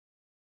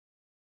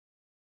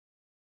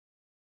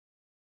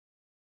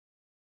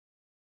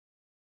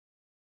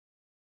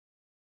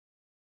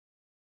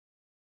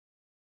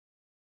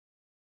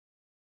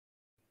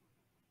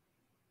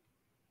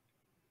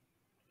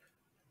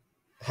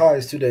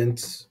Hi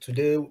students,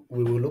 today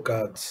we will look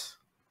at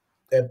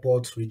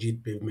airport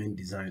rigid pavement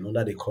design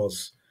under the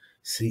course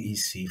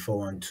CEC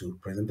 412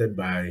 presented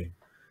by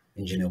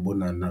Engineer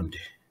Bona Namdi.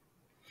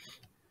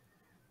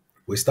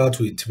 We start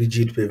with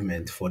rigid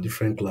pavement for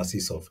different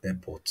classes of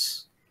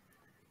airports.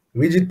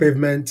 Rigid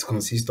pavement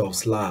consists of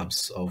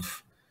slabs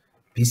of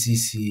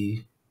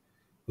PCC,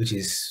 which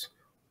is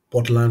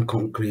Portland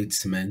concrete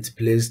cement,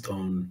 placed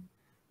on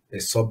a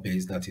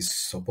subbase that is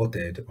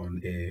supported on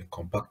a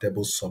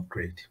compactable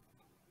subgrade.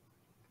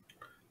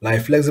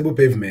 Like flexible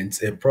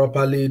pavements, a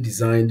properly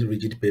designed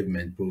rigid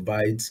pavement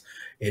provides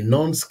a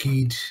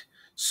non-skid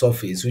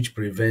surface which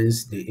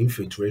prevents the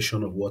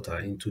infiltration of water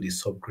into the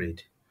subgrade,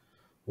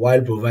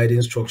 while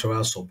providing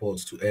structural support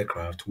to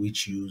aircraft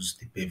which use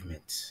the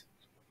pavement.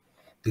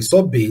 The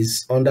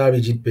subbase under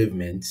rigid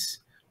pavements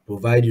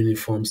provide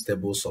uniform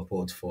stable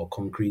support for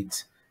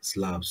concrete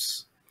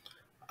slabs.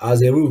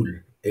 As a rule,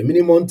 a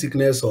minimum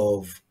thickness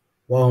of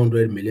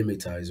 100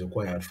 millimeter is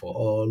required for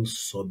all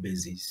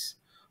subbases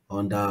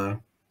under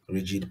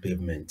rigid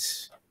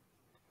pavements.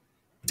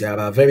 There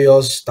are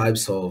various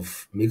types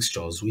of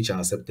mixtures which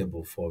are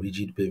acceptable for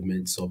rigid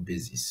pavement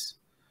subbases,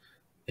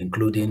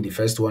 including the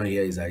first one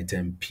here is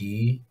item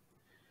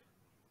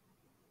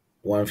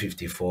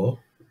P154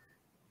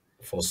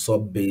 for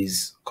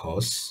subbase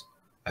course,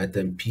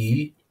 item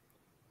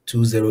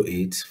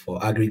P208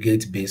 for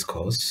aggregate base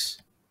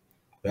course.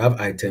 We have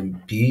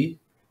item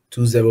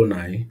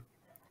P209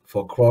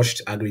 for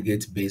crushed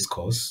aggregate base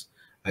course,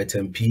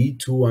 item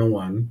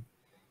P211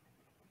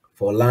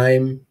 for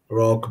lime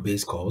rock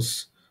base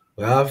course.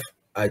 We have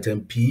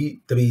item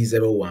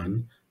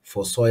P301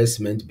 for soil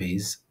cement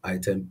base,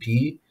 item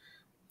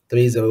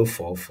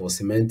P304 for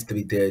cement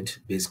treated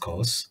base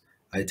course,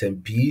 item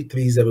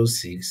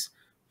P306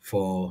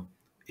 for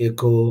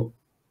econocrete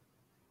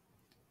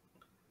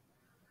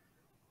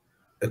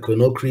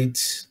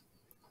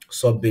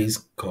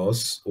subbase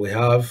course. We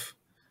have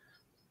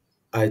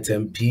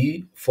item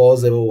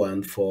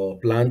P401 for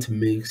plant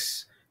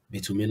mix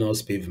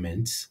bituminous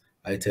pavements,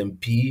 item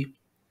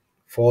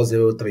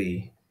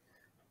P403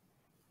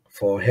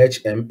 for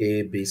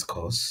HMA base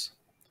course.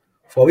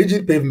 For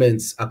rigid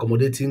pavements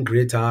accommodating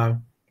greater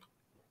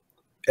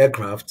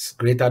aircrafts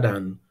greater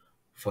than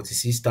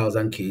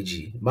 46,000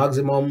 kg,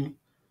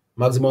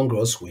 maximum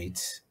gross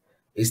weight,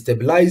 a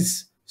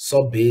stabilized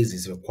subbase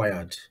is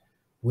required,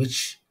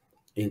 which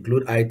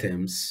include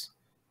items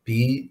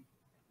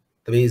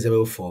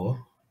P304,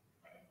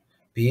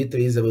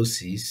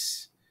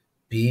 P306,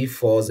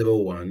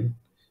 P401,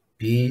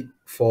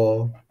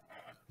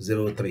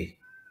 P403.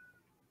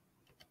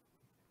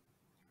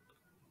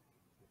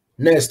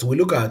 Next, we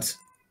look at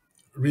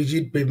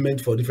rigid pavement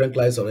for different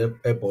classes of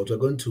airports. We're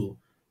going to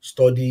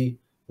study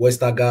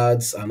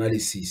Westergaard's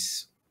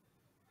analysis.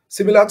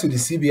 Similar to the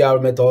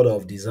CBR method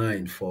of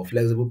design for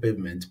flexible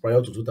pavement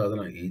prior to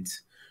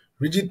 2008,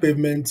 rigid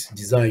pavement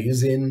design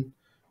using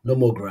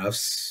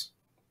nomographs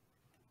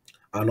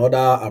and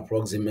other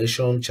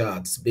approximation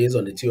charts based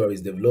on the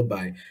theories developed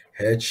by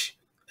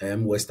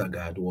H.M.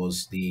 Westergaard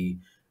was the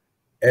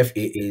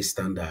FAA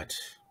standard.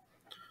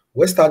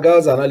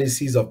 Westergaard's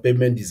analysis of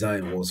pavement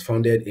design was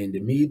founded in the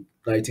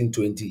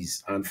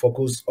mid-1920s and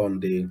focused on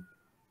the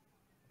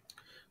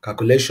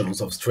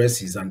calculations of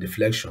stresses and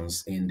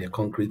deflections in the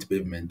concrete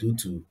pavement due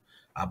to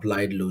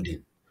applied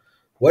loading.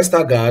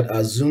 Westergaard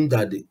assumed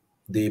that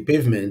the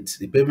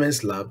pavement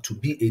slab to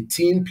be a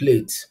thin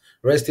plate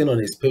resting on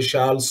a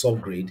special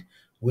subgrade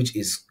which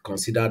is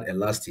considered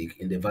elastic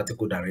in the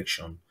vertical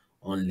direction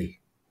only.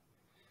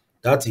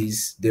 That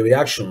is, the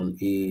reaction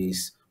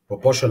is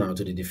proportional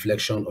to the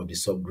deflection of the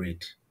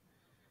subgrade,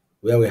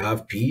 where we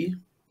have P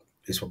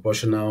is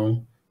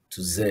proportional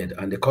to Z,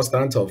 and the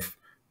constant of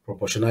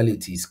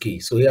proportionality is K.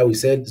 So here we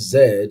said Z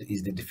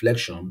is the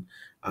deflection,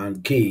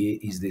 and K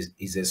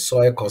is a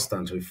soil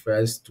constant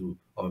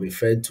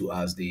referred to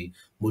as the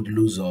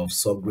modulus of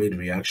subgrade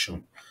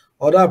reaction.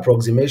 Other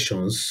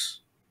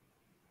approximations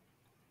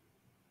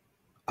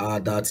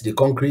are that the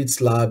concrete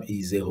slab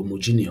is a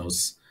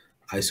homogeneous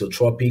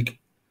isotropic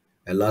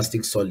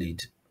elastic solid,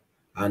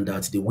 and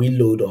that the wheel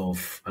load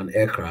of an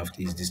aircraft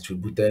is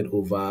distributed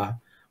over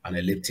an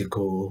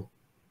elliptical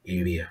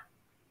area.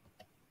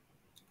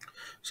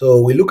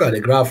 So we look at the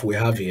graph we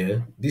have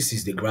here. This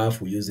is the graph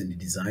we use in the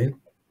design.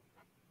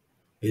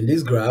 In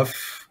this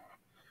graph,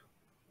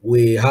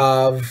 we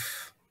have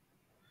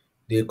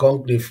the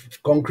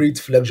concrete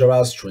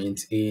flexural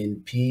strength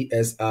in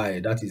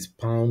PSI, that is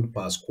pound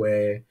per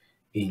square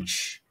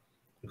inch.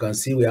 You can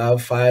see we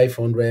have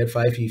 500,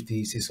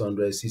 550,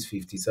 600,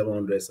 650,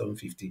 700,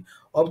 750,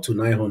 up to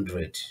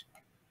 900.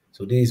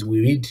 So this, we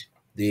read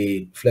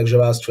the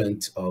flexural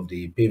strength of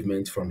the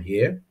pavement from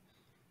here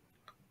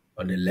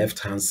on the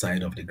left-hand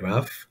side of the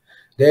graph.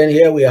 Then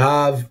here we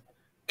have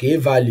K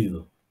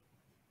value.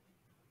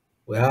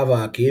 We have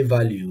our K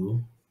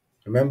value.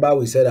 Remember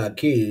we said our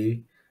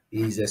K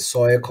is a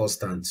soil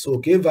constant. So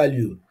K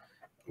value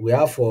we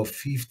have for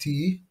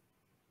 50,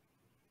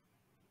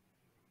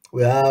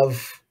 we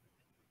have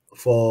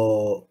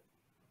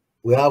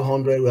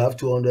 100, we have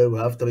 200, we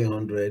have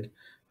 300,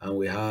 and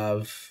we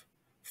have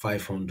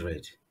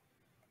 500.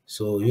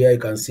 So here you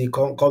can see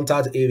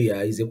contact area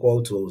is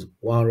equal to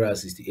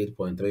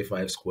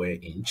 168.35 square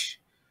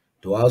inch.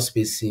 The wall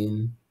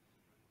spacing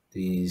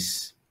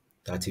is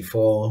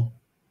 34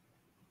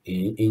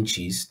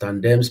 inches.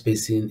 Tandem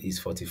spacing is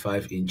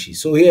 45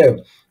 inches. So here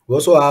we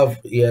also have,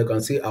 here you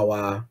can see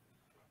our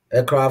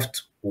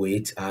aircraft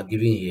weight are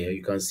given here.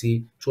 You can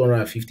see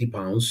 250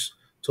 pounds,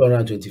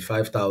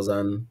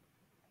 225,000,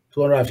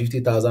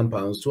 250,000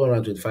 pounds,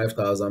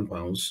 225,000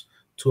 pounds,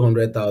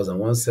 200,000,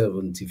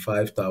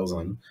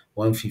 175,000,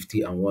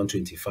 150, and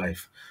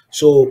 125.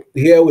 So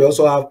here we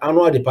also have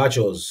annual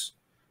departures.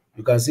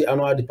 You can see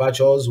annual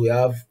departures we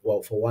have,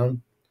 well, for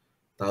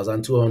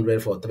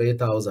 1,200, for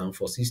 3,000,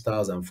 for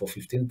 6,000, for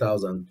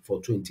 15,000,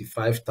 for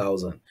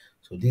 25,000.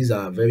 So these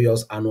are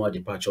various annual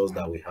departures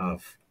that we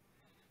have.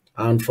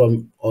 And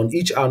from on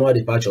each annual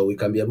departure, we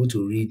can be able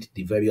to read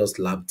the various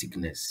slab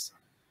thickness.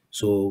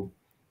 So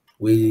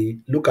we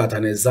look at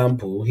an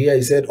example. Here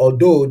he said,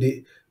 although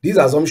these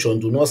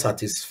assumptions do not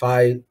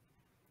satisfy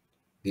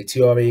the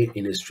theory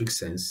in a strict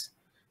sense,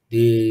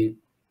 it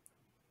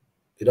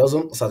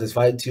doesn't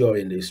satisfy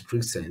theory in a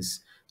strict sense,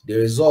 the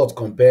result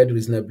compared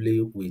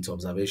reasonably with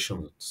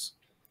observations.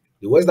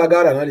 The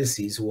Westergaard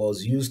analysis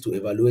was used to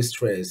evaluate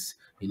stress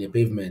in a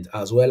pavement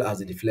as well as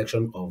the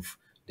deflection of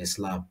the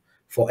slab.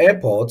 For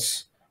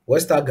airports,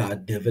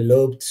 Westergaard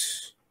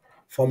developed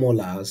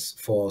formulas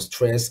for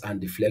stress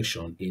and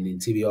deflection in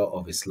interior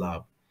of a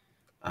slab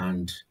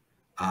and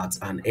at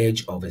an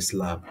edge of a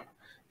slab.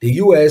 The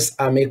US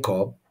Army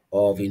Corps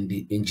of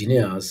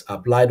Engineers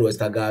applied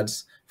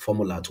Westergaard's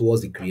formula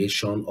towards the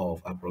creation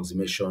of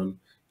approximation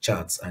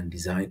charts and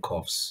design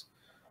curves.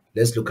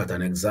 Let's look at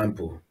an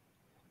example.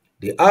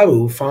 The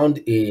arrow found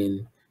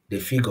in the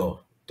figure,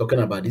 talking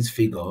about this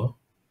figure,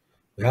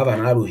 we have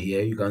an arrow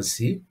here, you can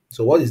see.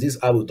 So what is this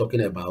arrow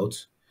talking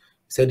about?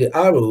 So the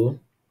arrow,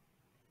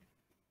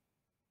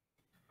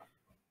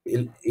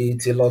 it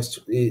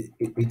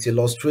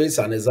illustrates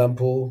an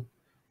example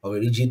of a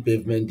rigid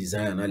pavement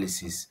design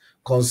analysis,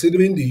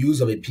 considering the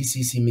use of a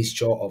PCC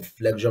mixture of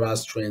flexural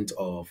strength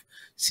of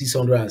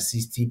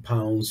 660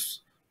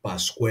 pounds per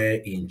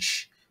square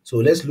inch. So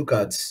let's look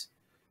at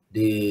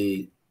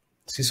the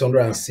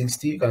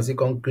 660. You can see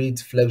concrete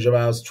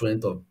flexural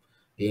strength of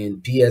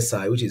in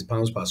PSI, which is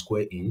pounds per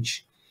square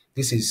inch.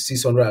 This is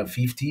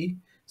 650.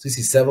 This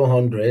is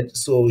 700.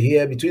 So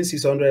here between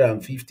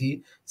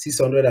 650,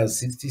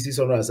 660,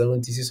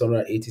 670,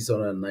 680,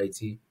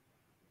 690,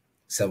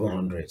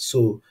 700.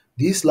 So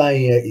this line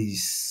here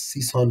is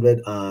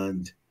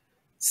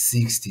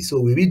 660.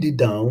 So we read it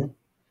down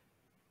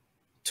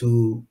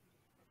to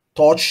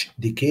touch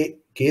the K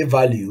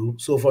value.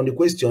 So from the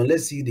question,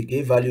 let's see the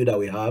K value that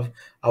we have.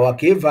 Our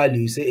K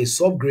value, say a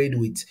subgrade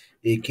with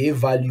a K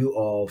value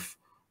of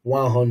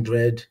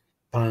 100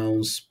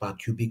 pounds per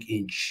cubic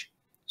inch.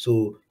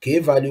 So K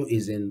value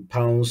is in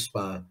pounds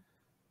per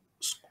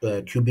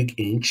cubic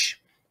inch.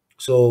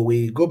 So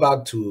we go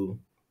back to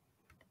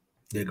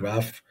the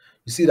graph.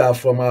 You see that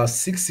from our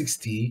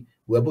 660,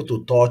 we're able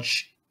to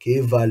touch K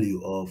value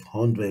of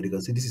 100. You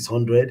can see this is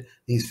 100,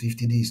 this is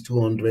 50, this is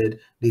 200,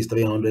 this is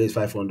 300, this is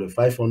 500,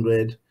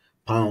 500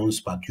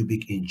 pounds per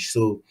cubic inch.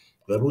 So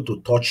we're able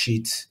to touch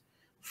it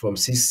from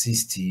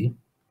 660.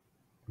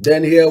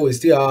 Then here we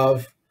still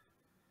have,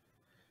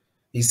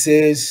 it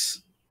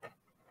says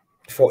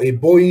for a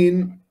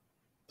Boeing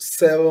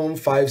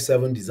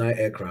 757 design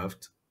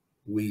aircraft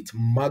with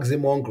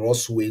maximum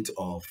gross weight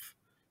of,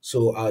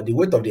 so the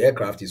weight of the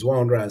aircraft is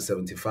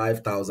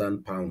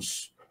 175,000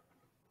 pounds.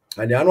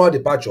 And the annual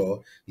departure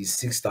is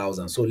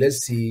 6,000. So let's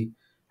see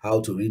how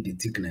to read the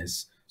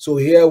thickness. So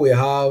here we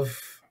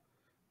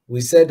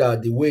said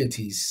that the weight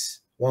is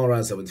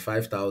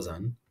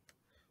 175,000.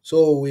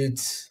 So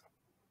with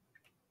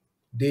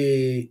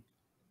the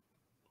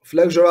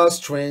flexural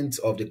strength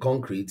of the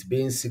concrete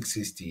being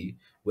 660,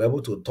 we're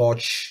able to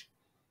touch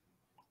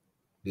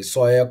the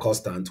soil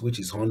constant, which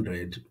is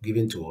 100,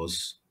 given to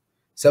us,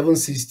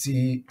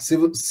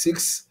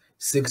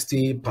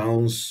 660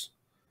 pounds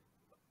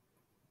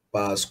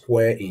per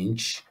square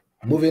inch.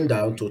 Moving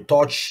down to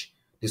touch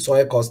the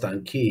soil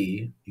constant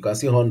K, you can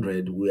see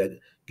 100. We are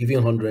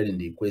giving 100 in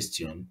the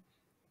question.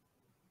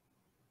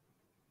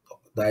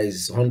 That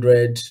is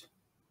 100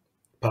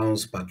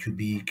 pounds per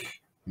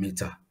cubic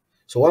meter.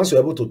 So once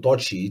you're able to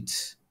touch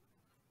it,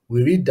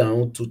 we read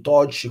down to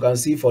touch. You can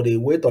see for the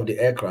weight of the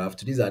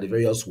aircraft, these are the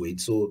various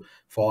weights. So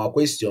for our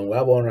question, we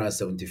have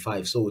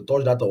 175. So we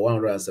touch that at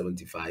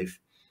 175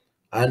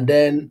 and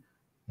then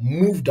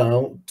move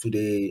down to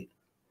the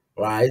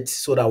right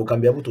so that we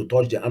can be able to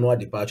touch the annual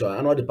departure. Our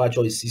annual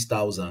departure is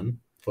 6,000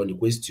 for the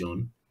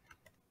question.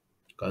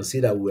 You can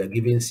see that we are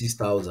given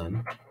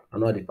 6,000,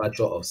 annual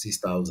departure of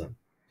 6,000.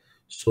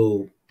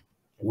 So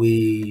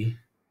we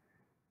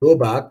go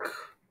back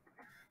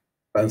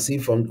and see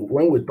from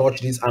when we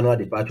touch this annual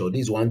departure,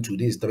 this 1, 2,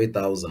 this is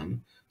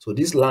 3,000. So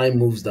this line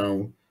moves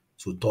down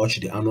to touch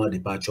the annual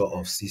departure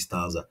of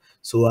 6,000.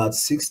 So at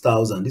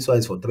 6,000, this one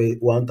is for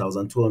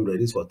 1,200,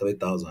 this is for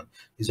 3,000,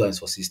 this one is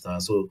for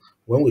 6,000. So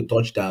when we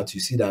touch that, you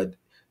see that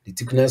the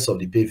thickness of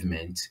the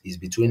pavement is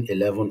between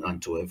 11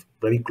 and 12,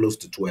 very close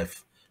to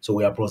 12. So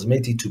we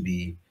approximate it to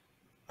be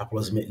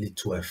approximately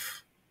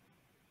 12.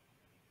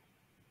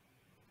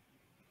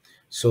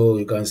 So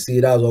you can see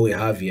that's what we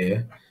have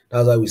here.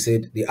 That's why we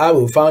said the how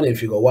we found in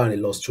figure 1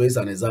 illustrates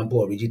an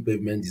example of rigid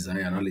pavement design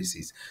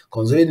analysis,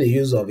 considering the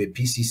use of a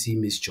PCC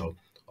mixture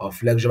of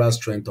flexural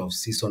strength of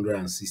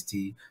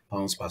 660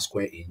 pounds per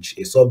square inch,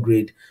 a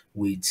subgrade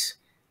with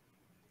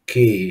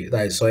K,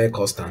 that is soil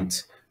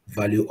constant,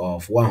 value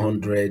of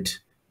 100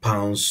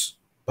 pounds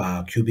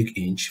per cubic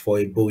inch for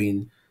a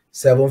Boeing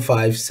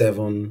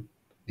 757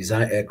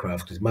 design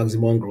aircraft with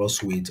maximum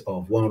gross weight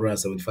of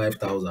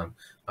 175,000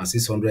 and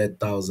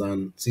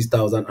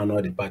 6,000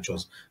 annual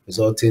departures,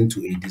 resulting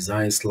to a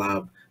design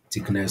slab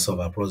thickness of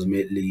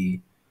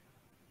approximately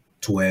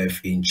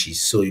 12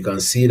 inches. So you can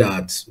see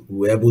that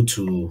we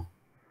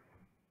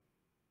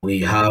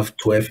have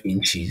 12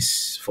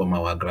 inches from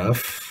our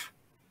graph.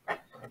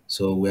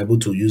 So we're able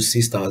to use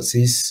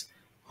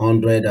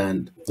 6,600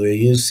 and we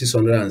use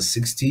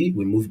 660.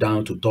 We move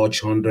down to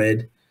touch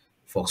 100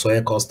 for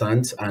soil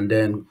constant and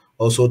then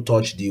also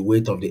touch the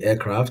weight of the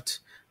aircraft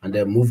and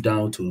then move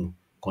down to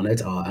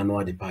connect our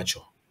annual departure.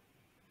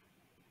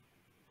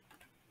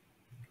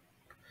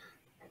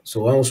 So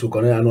once we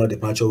connect annual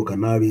departure, we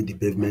can now read the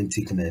pavement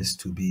thickness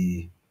to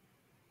be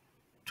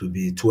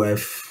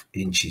 12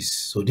 inches.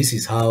 So this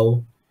is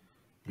how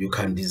you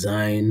can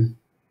design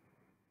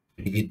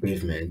rigid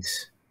pavement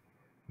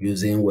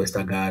using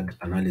Westergaard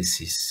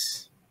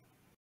analysis.